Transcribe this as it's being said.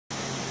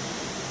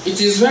It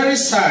is very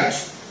sad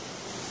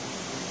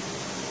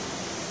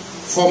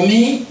for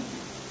me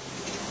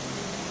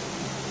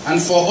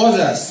and for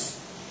others,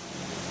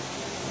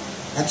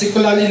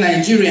 particularly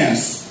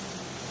Nigerians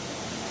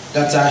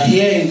that are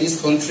here in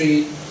this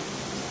country,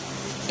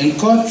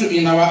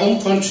 in our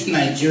own country,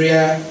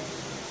 Nigeria,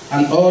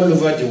 and all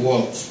over the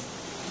world.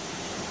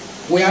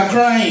 We are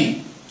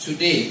crying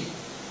today,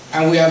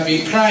 and we have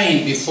been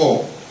crying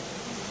before.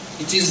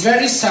 It is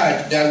very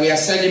sad that we are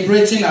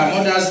celebrating our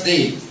Mother's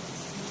Day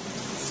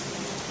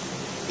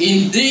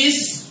in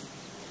this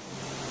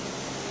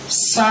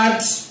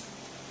sad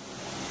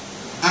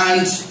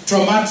and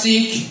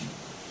traumatic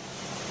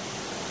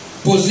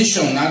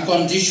position and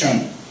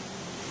condition.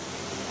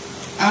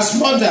 As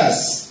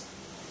mothers,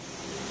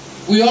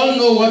 we all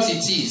know what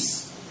it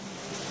is,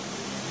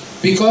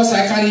 because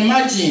I can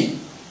imagine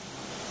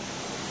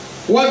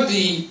what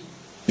the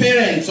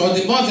parents or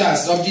the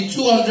mothers of the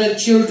 200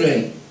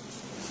 children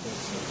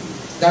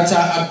that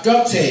are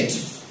abducted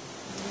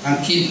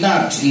and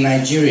kidnapped in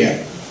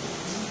Nigeria.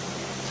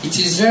 It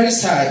is very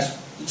sad.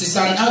 It is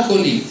an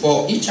agony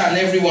for each and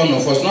every one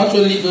of us, not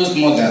only those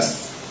mothers,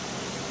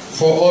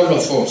 for all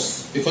of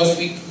us, because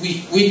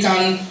we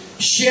can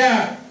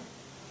share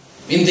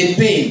in the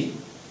pain.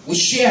 We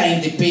share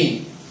in the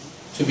pain,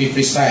 to be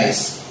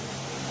precise.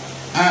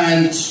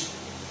 And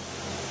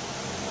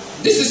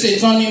this is a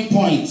turning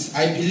point,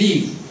 I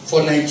believe,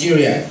 for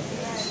Nigeria.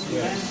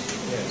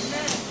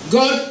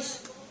 God's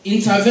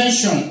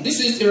intervention, this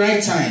is the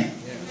right time.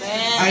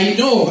 I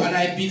know and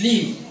I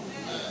believe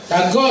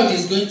that God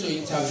is going to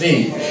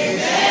intervene.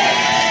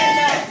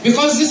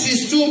 Because this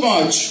is too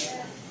much.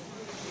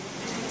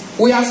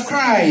 We have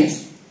cried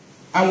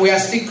and we are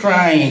still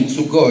crying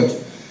to God.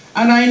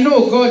 And I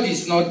know God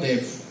is not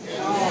deaf.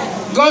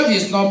 God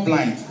is not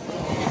blind.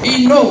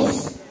 He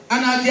knows.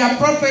 And at the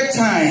appropriate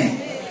time,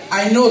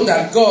 I know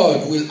that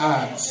God will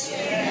act.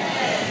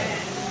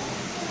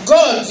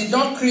 God did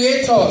not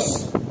create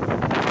us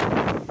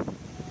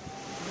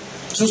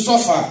to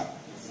suffer.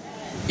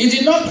 He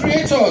did not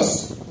create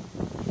us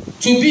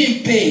to be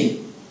in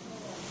pain.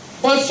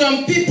 But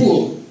some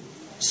people,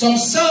 some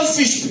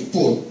selfish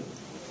people,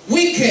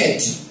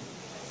 wicked,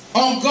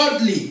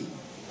 ungodly,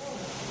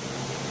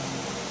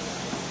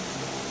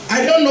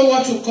 I don't know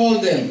what to call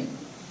them.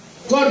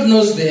 God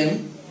knows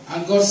them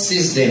and God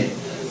sees them.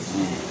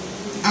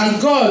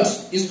 And God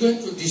is going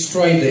to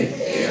destroy them.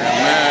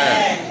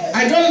 Amen.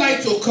 I don't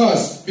like to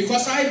curse,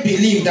 because I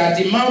believe that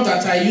the mouth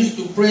that I used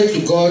to pray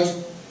to God,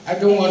 I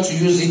don't want to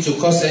use it to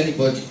curse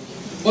anybody.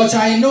 But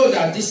I know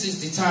that this is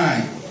the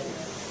time.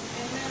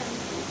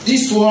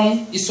 This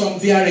one is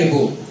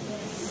unbearable.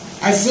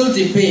 I feel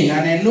the pain,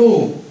 and I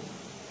know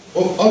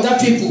other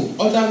people,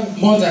 other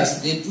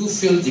mothers, they do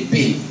feel the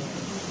pain.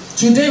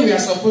 Today we are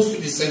supposed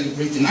to be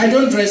celebrating. I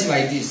don't dress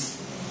like this,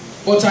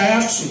 but I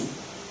have to.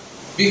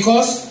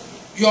 Because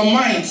your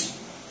mind,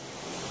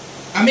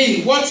 I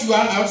mean, what you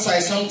are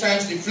outside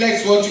sometimes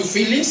reflects what you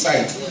feel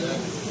inside.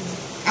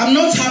 I'm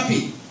not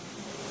happy,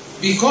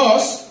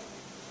 because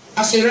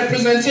as a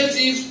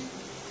representative,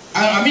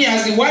 I mean,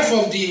 as the wife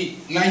of the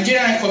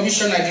Nigerian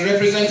Commissioner, the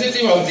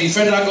representative of the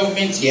federal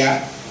government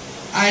here,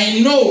 I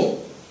know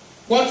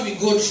what we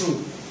go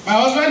through. My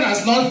husband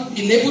has not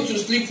been able to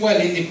sleep well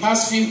in the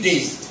past few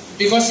days,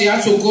 because he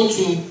had to go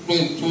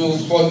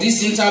for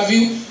this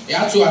interview. He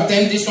had to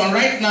attend this one.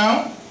 Right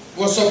now,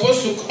 he was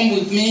supposed to come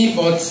with me,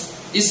 but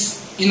it's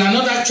in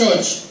another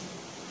church.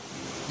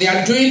 They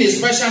are doing a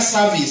special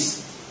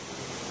service,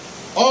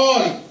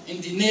 all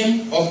in the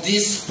name of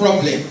this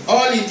problem,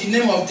 all in the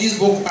name of this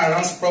Boko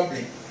Haram's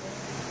problem.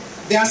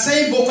 They are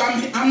saying Boko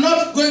Haram. I'm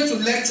not going to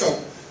lecture,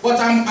 but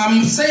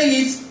I'm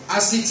saying it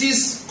as it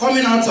is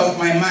coming out of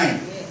my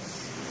mind.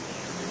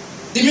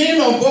 The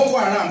meaning of Boko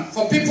Haram,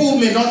 for people who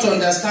may not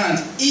understand,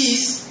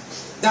 is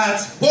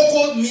that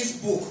Boko means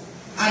book,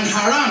 and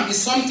Haram is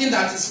something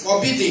that is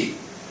forbidden.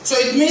 So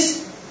it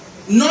means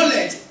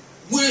knowledge,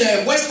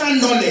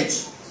 Western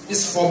knowledge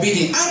is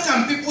forbidden. How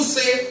can people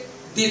say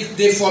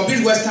they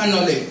forbid Western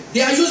knowledge?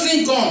 They are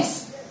using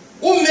guns.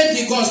 Who made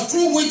the guns?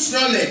 Through which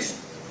knowledge?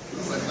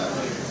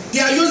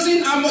 They are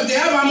using they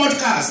have armored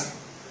cars.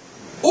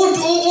 Who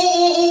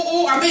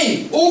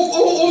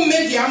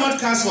made the armored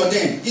cars for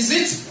them? Is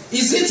it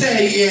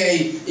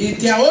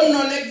their own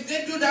knowledge?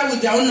 They do that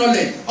with their own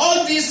knowledge.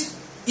 All this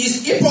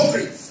is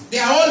hypocrites. They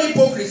are all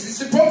hypocrites. It's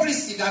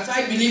hypocrisy that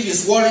I believe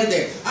is worrying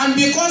them. And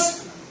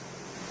because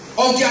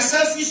of their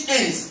selfish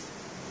ends,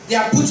 they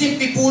are putting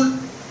people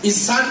in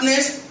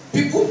sadness,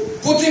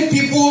 putting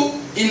people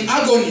in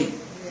agony,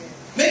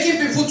 making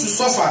people to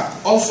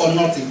suffer all for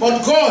nothing.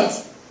 But God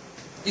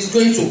is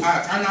going to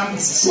act, and I'm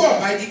sure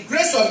by the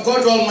grace of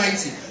God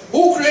Almighty,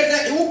 who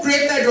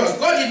created us.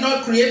 God did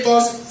not create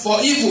us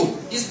for evil.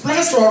 His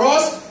plans for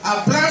us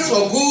are plans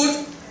for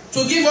good,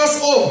 to give us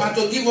hope and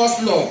to give us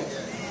love,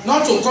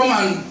 not to come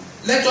and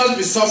let us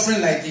be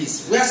suffering like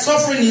this. We are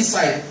suffering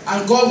inside,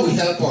 and God will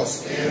help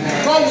us.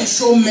 Amen. God will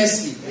show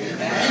mercy.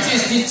 Amen. It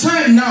is the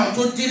time now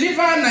to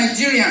deliver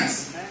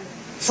Nigerians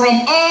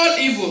from all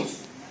evils.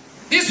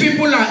 These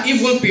people are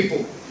evil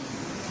people.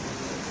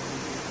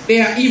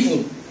 They are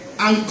evil.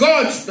 And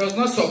God does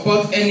not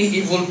support any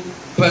evil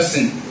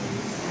person.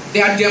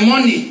 They are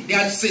demonic. They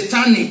are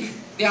satanic.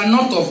 They are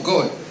not of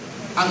God.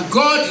 And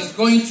God is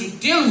going to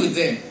deal with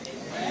them.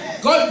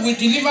 God will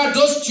deliver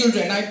those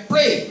children. I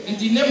pray in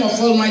the name of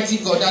Almighty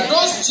God that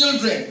those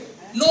children,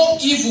 no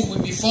evil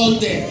will befall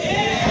them.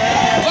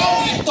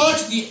 God will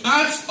touch the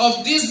hearts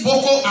of these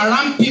Boko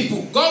Haram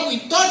people. God will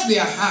touch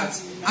their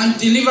hearts and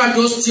deliver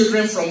those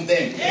children from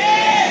them.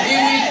 He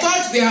will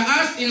touch their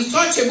hearts in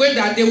such a way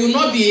that they will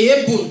not be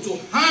able to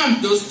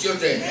harm those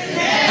children.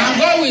 And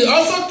God will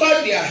also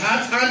touch their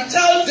hearts and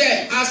tell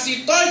them, as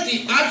He touched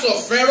the hearts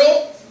of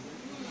Pharaoh,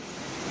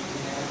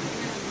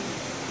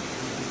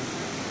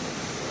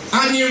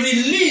 and He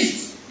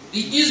released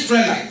the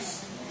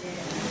Israelites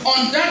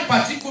on that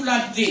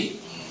particular day.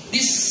 The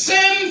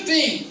same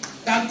thing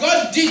that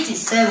God did to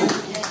Pharaoh,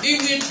 He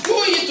will do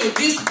it to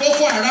these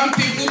Boko Haram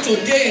people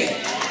today.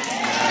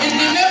 In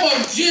the name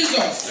of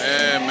Jesus.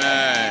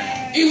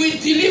 Amen. He will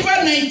deliver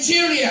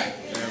Nigeria.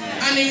 Amen.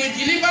 And He will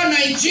deliver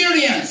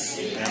Nigerians.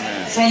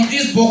 Amen. From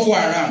this Boko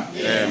Haram.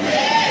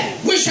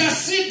 Amen. We shall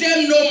see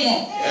them no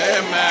more.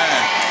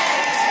 Amen.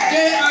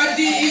 They are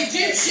the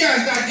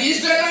Egyptians that the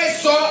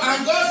Israelites saw,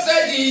 and God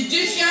said, the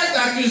Egyptians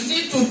that you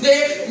see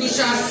today, you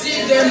shall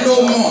see them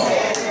no more.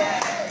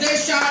 They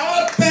shall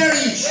all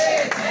perish.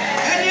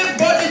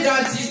 Anybody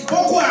that is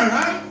Boko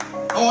Haram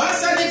or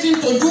has anything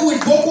to do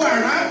with Boko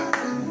Haram,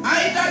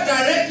 either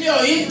directly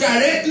or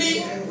indirectly,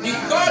 the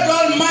God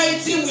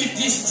Almighty will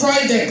destroy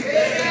them.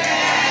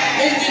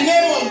 In the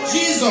name of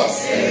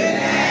Jesus.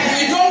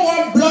 We don't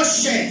want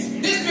bloodshed.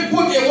 These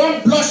people, they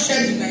want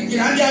bloodshed in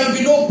Nigeria, and there will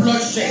be no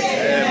bloodshed.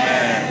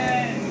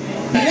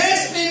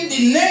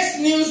 The next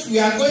news we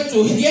are going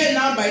to hear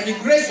now by the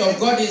grace of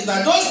God is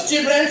that those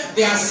children,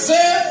 they are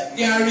saved,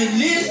 they are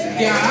released,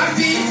 they are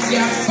happy, they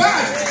are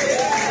back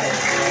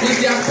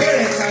with their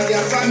parents and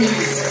their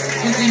families.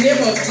 In the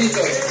name of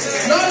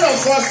Jesus. None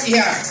of us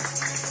here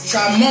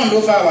shall mourn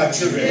over our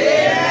children.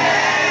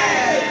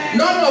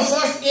 None of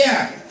us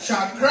here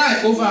shall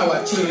cry over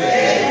our children.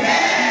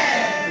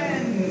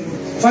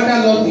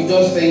 Father, Lord, we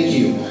just thank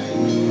you.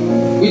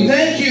 We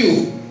thank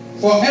you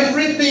for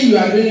everything you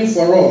are doing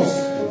for us.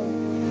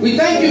 We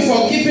thank you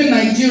for keeping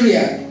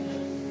Nigeria.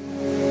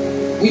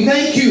 We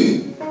thank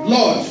you,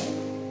 Lord,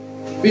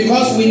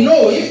 because we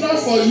know if not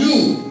for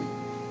you,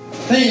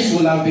 things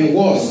will have been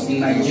worse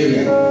in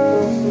Nigeria.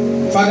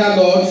 Father,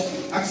 Lord,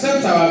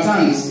 accept our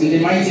thanks in the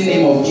mighty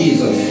name of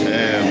Jesus.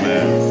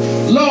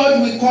 Amen.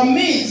 Lord, we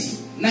commit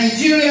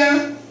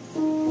Nigeria,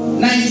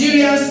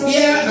 Nigerians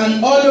here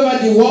and all over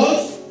the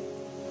world.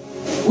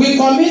 We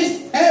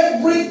commit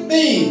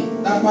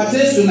everything that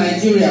pertains to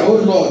Nigeria, oh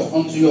Lord,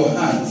 unto your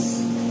hands.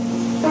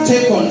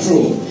 Take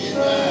control.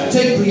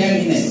 Take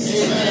preeminence.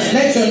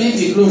 Let your name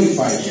be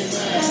glorified.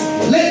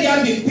 Let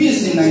there be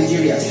peace in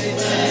Nigeria.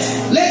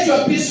 Let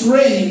your peace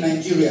reign in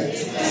Nigeria.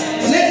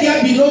 Let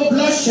there be no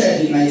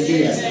bloodshed in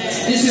Nigeria.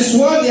 This is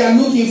what they are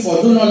looking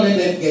for. Do not let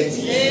them get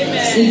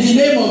it. In the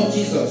name of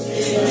Jesus.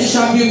 It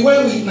shall be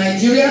well with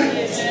Nigeria.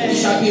 It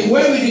shall be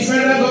well with the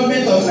federal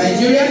government of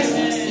Nigeria.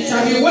 It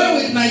shall be well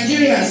with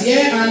Nigerians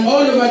here and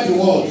all over the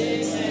world.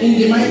 In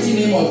the mighty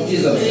name of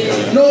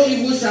Jesus. No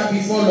evil shall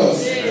befall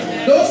us.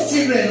 Those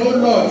children, oh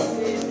Lord,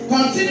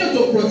 continue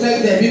to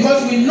protect them,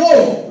 because we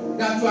know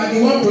that you are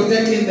the one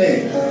protecting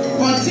them.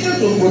 Continue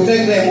to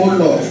protect them, oh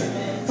Lord.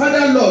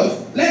 Father, Lord,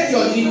 let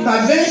your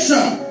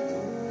intervention,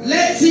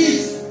 let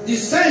it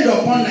descend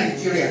upon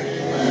Nigeria.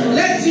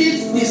 Let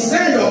it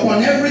descend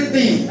upon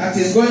everything that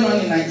is going on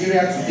in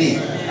Nigeria today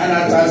and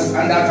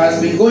that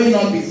has been going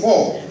on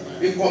before.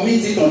 We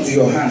commit it unto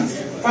your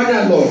hands.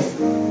 Father,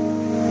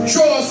 Lord,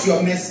 show us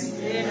your mercy.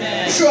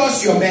 Show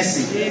us your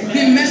mercy.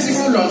 Be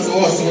merciful unto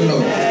us, O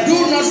Lord.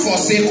 Do not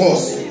forsake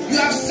us. You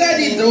have said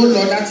it, O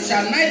Lord, that you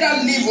shall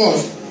neither leave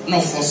us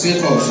nor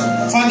forsake us.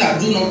 Father,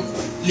 do not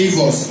leave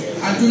us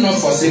and do not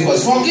forsake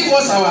us. Forgive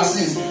us our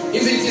sins.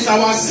 If it is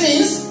our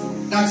sins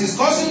that is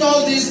causing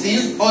all these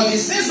things, or the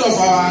sins of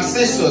our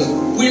ancestors,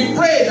 we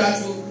pray that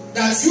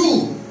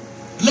you,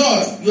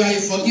 Lord, you are a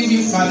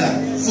forgiving Father.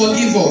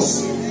 Forgive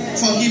us.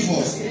 Forgive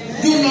us.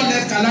 Do not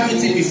let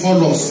calamity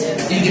befall us.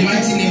 In the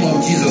mighty name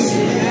of Jesus.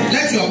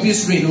 Let your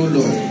peace reign, O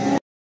Lord.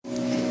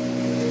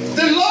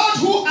 The Lord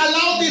who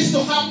allowed this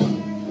to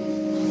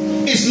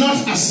happen is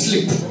not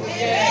asleep.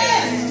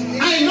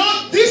 I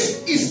know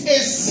this is a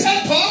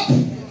setup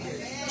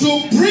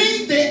to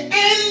bring the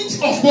end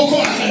of Boko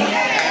Haram.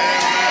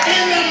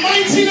 In the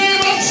mighty name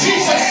of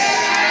Jesus.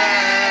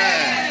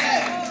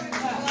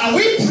 And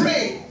we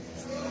pray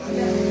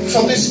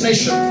for this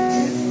nation.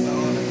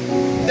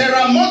 There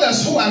are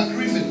mothers who are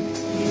grieving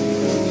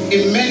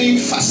in many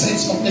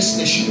facets of this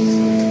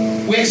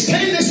nation. We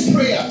extend this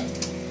prayer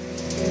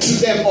to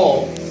them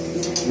all,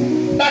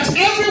 that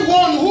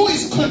everyone who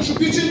is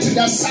contributing to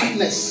their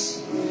sadness,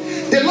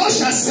 the Lord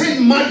shall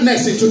send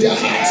madness into their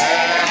hearts.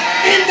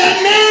 In the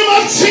name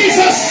of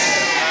Jesus.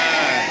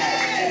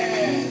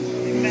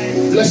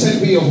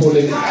 Blessed be your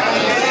holy name.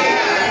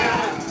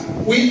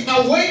 We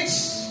await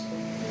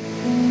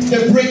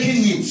the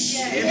breaking news.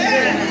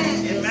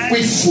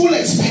 with full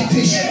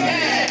expectation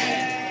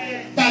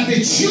that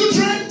the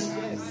children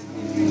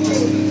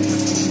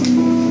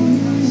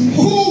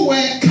who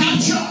were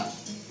captured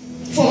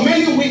for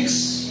many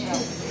weeks,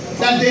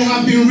 that they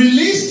have been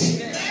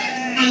released,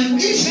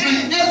 and each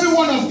and every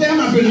one of them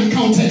have been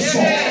accounted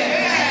for.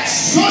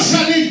 So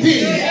shall it be,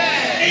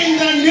 in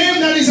the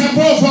name that is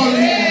above all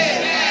names.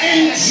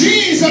 In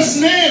Jesus'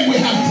 name we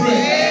have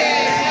prayed.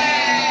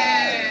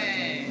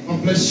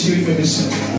 God bless you for this.